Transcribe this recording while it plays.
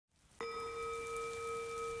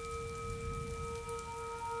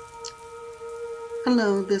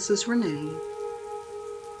Hello, this is Renee,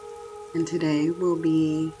 and today we'll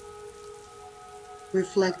be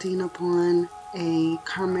reflecting upon a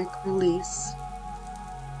karmic release,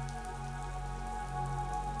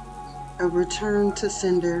 a return to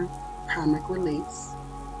sender karmic release.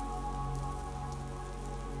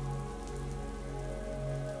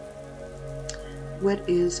 What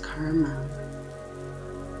is karma?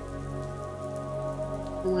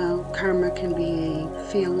 Well, karma can be a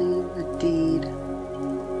feeling, a deed,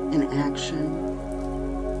 an action,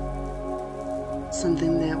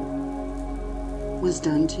 something that was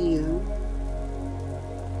done to you.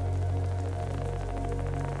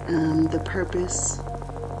 The purpose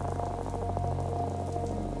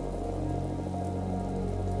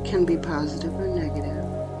can be positive or negative.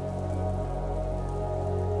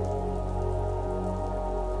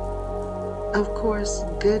 Of course,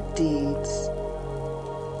 good deeds,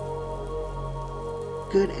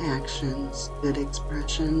 good actions, good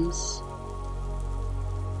expressions,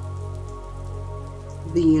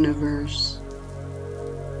 the universe,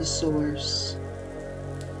 the source,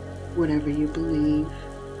 whatever you believe,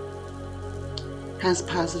 has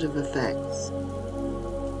positive effects.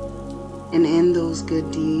 And in those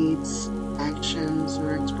good deeds, actions,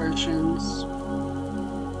 or expressions,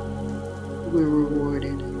 we're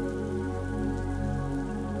rewarded.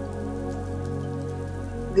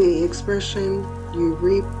 The expression, you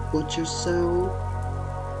reap what you sow,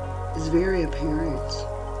 is very apparent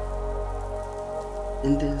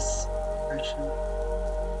in this expression.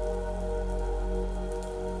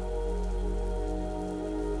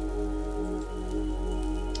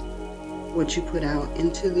 What you put out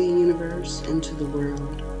into the universe, into the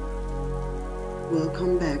world, will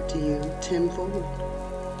come back to you tenfold.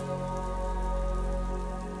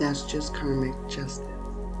 That's just karmic justice.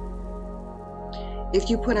 If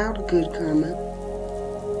you put out good karma,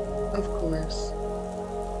 of course,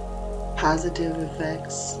 positive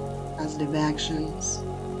effects, positive actions,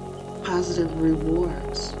 positive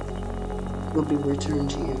rewards will be returned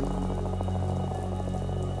to you.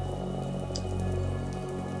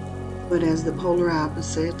 But as the polar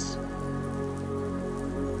opposite,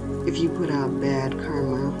 if you put out bad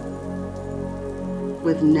karma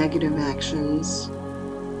with negative actions,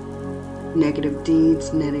 negative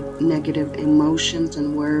deeds, negative emotions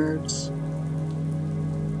and words,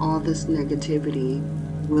 all this negativity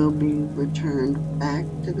will be returned back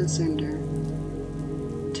to the sender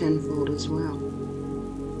tenfold as well.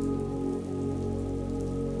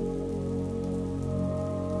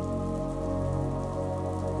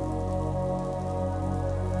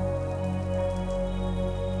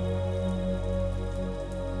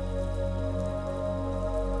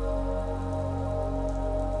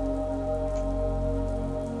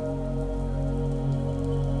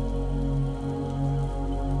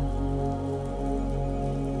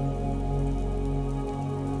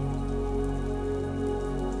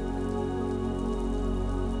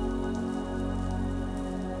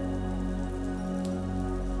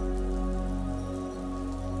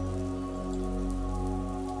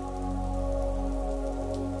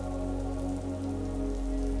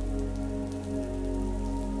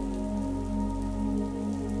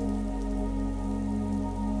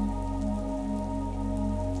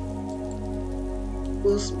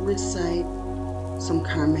 We'll recite some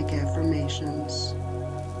karmic affirmations.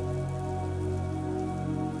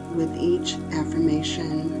 With each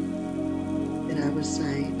affirmation that I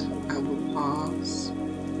recite, I will pause.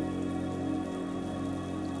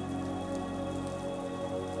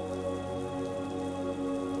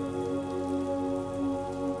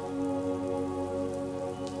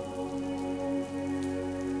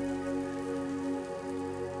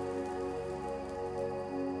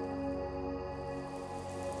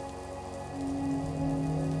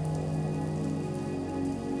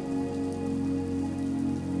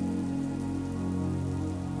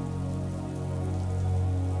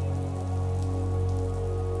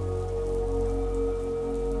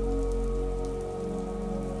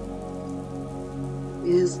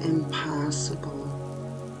 It is impossible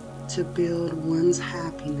to build one's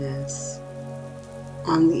happiness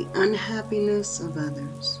on the unhappiness of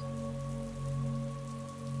others.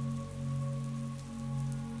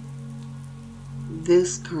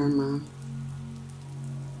 This karma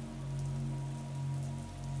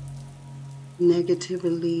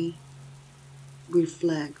negatively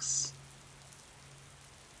reflects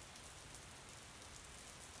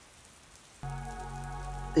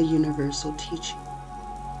the universal teaching.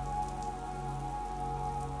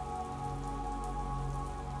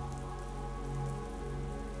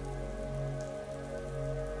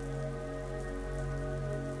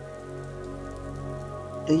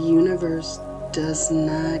 The universe does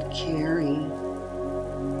not carry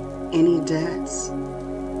any debts,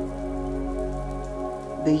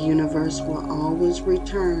 the universe will always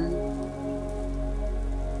return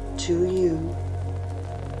to you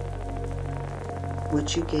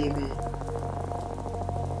what you gave it.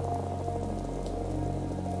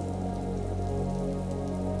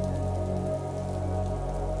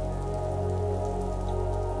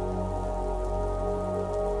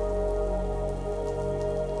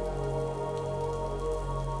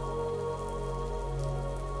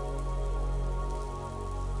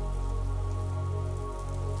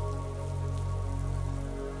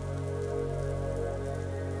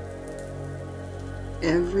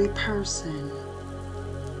 Every person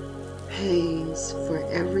pays for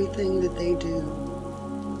everything that they do.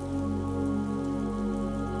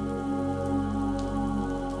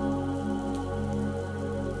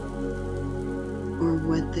 Or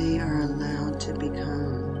what they are allowed to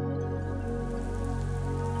become.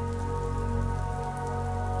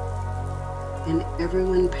 And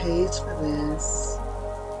everyone pays for this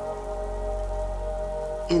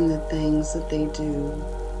in the things that they do.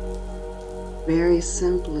 Very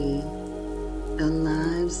simply, the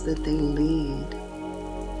lives that they lead.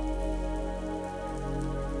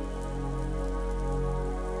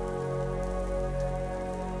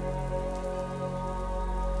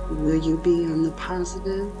 Will you be on the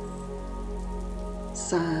positive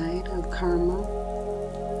side of karma?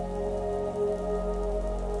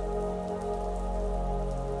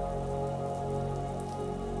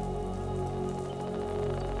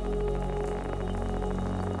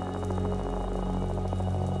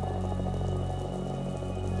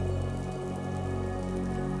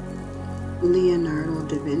 Leonardo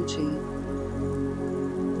da Vinci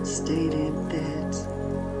stated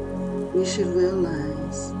that we should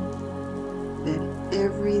realize that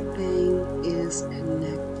everything is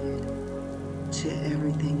connected to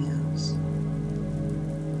everything else.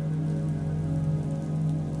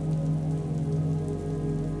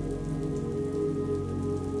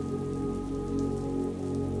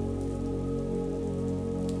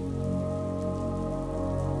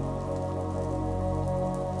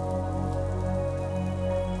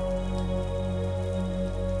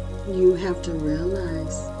 You have to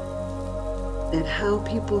realize that how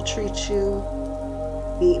people treat you,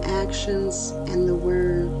 the actions and the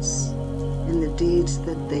words and the deeds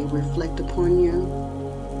that they reflect upon you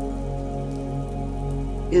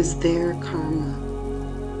is their karma.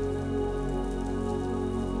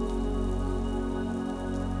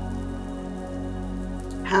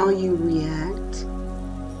 How you react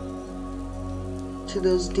to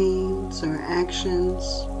those deeds or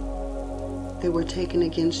actions that were taken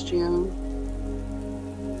against you,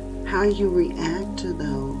 how you react to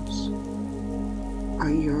those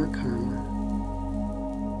are your karma.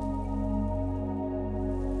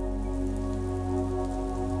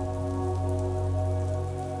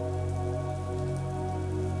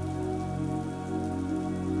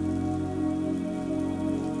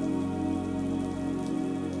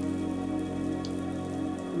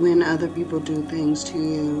 When other people do things to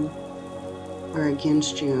you or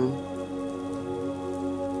against you,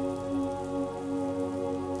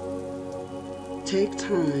 take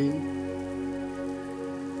time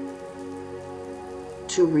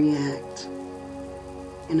to react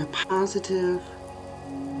in a positive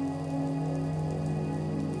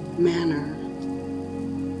manner.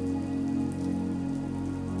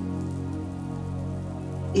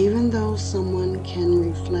 Even though someone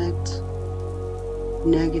can reflect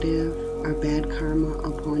negative or bad karma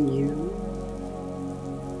upon you,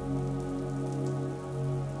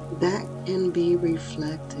 that can be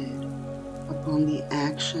reflected upon the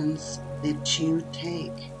actions that you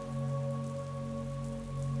take.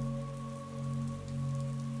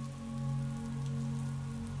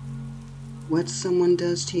 What someone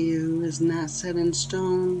does to you is not set in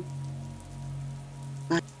stone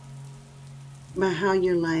by how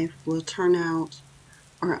your life will turn out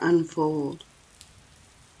or unfold.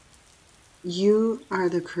 You are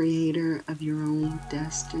the creator of your own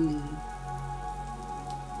destiny.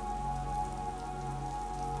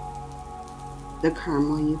 The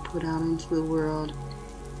karma you put out into the world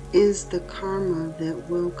is the karma that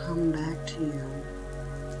will come back to you.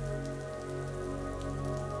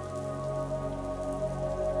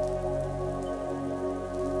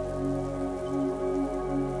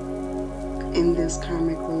 In this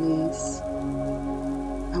karmic release,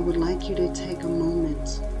 I would like you to take a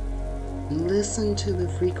moment and listen to the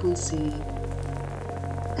frequency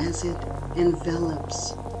as it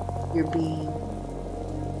envelops your being.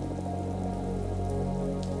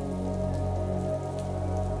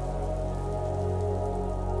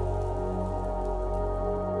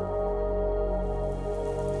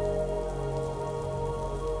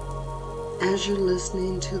 as you're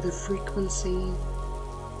listening to the frequency,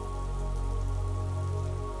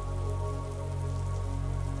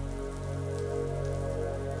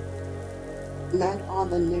 let all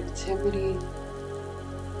the negativity,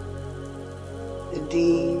 the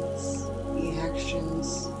deeds, the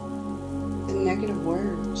actions, the negative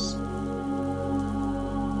words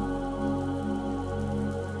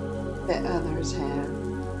that others have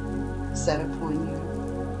said upon you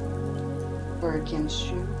or against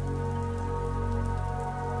you,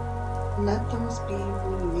 let those be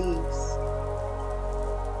released.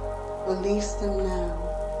 Release them now.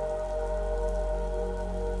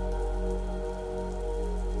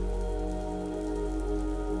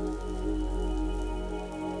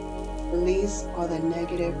 Release all the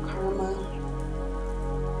negative karma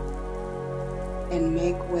and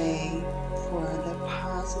make way for the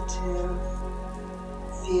positive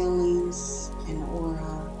feelings and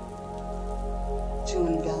aura to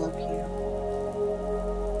envelop you.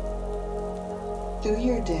 Through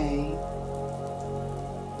your day,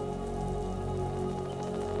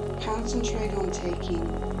 concentrate on taking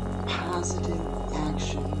positive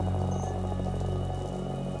action.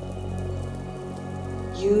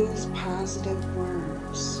 Use positive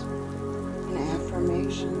words and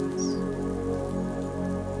affirmations.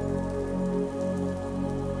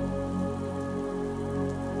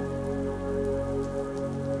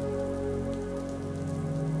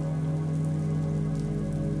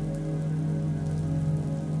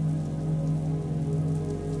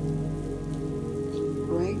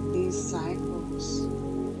 Break these cycles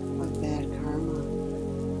of bad karma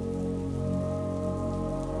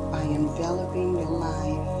by enveloping your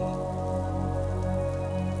life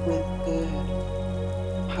with good,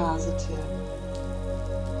 positive,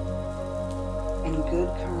 and good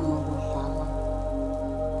karma will follow.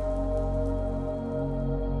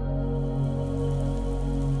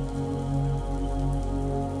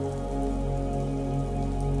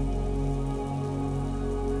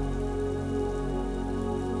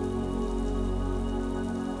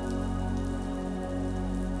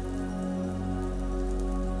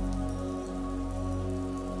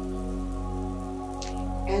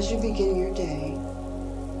 As you begin your day,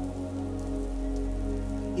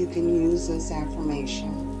 you can use this affirmation.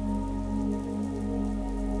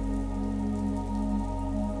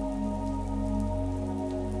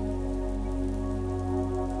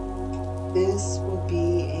 This will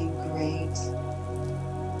be a great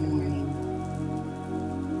morning.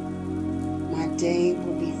 My day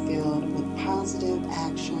will be filled with positive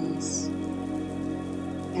actions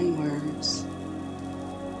and words.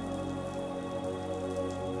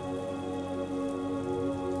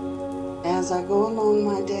 As I go along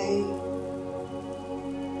my day,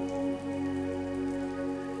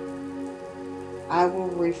 I will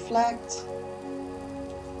reflect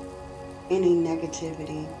any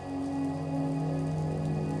negativity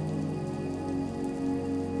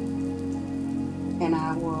and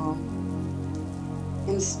I will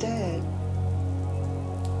instead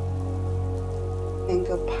think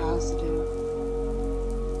of positive,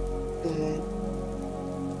 good,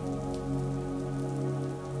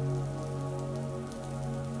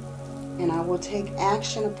 and I will take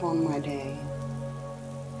action upon my day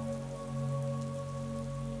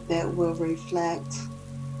that will reflect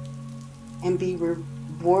and be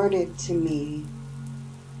rewarded to me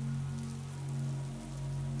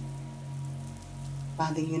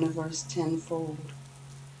by the universe tenfold.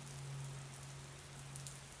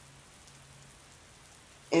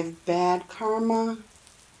 If bad karma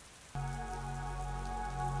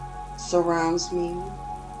surrounds me,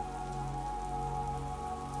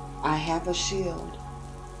 I have a shield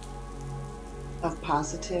of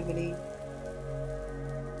positivity.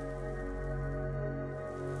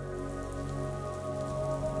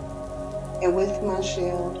 And with my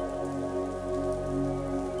shield,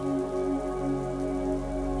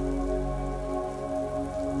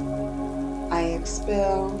 I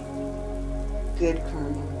expel good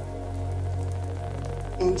karma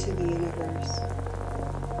into the universe.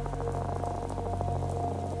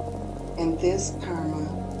 And this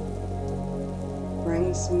karma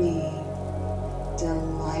brings me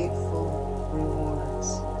delightful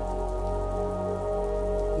rewards.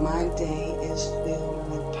 My day is filled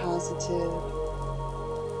with positive,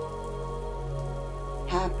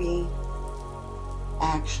 happy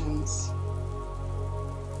actions.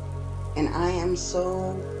 And I am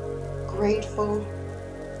so grateful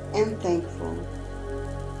and thankful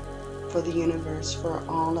for the universe for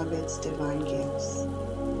all of its divine gifts.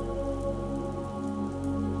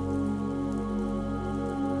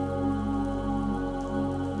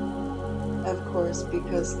 Of course,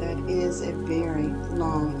 because that is a very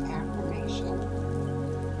long affirmation. Cashapp.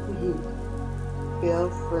 Feel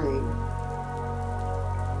free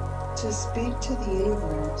to speak to the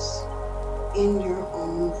universe in your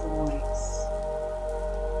own voice.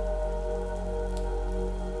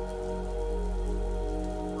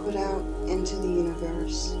 Put out into the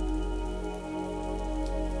universe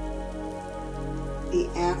the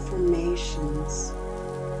affirmations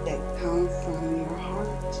that come from your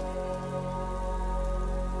heart.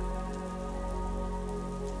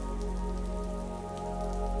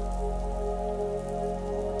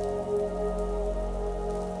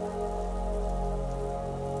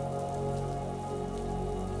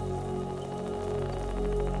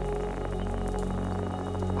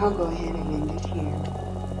 I'll go ahead and end it here.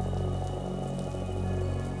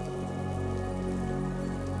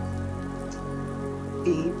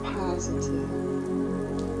 Be positive,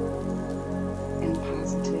 and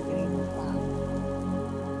positivity will follow.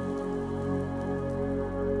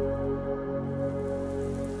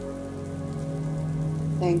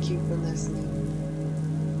 Thank you for listening.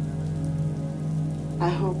 I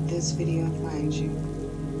hope this video finds you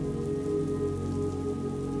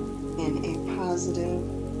in a positive,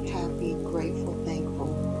 happy, grateful,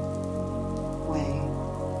 thankful way.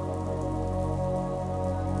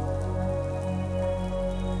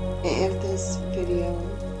 And if this video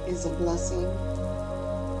is a blessing,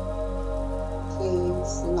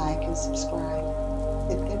 please like and subscribe.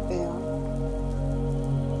 Hit that bell,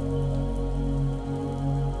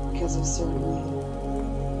 because it certainly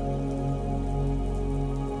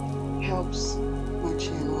helps my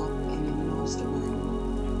channel and it knows the right.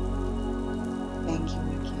 Thank you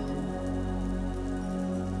again.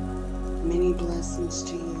 Many blessings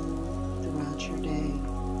to you throughout your day.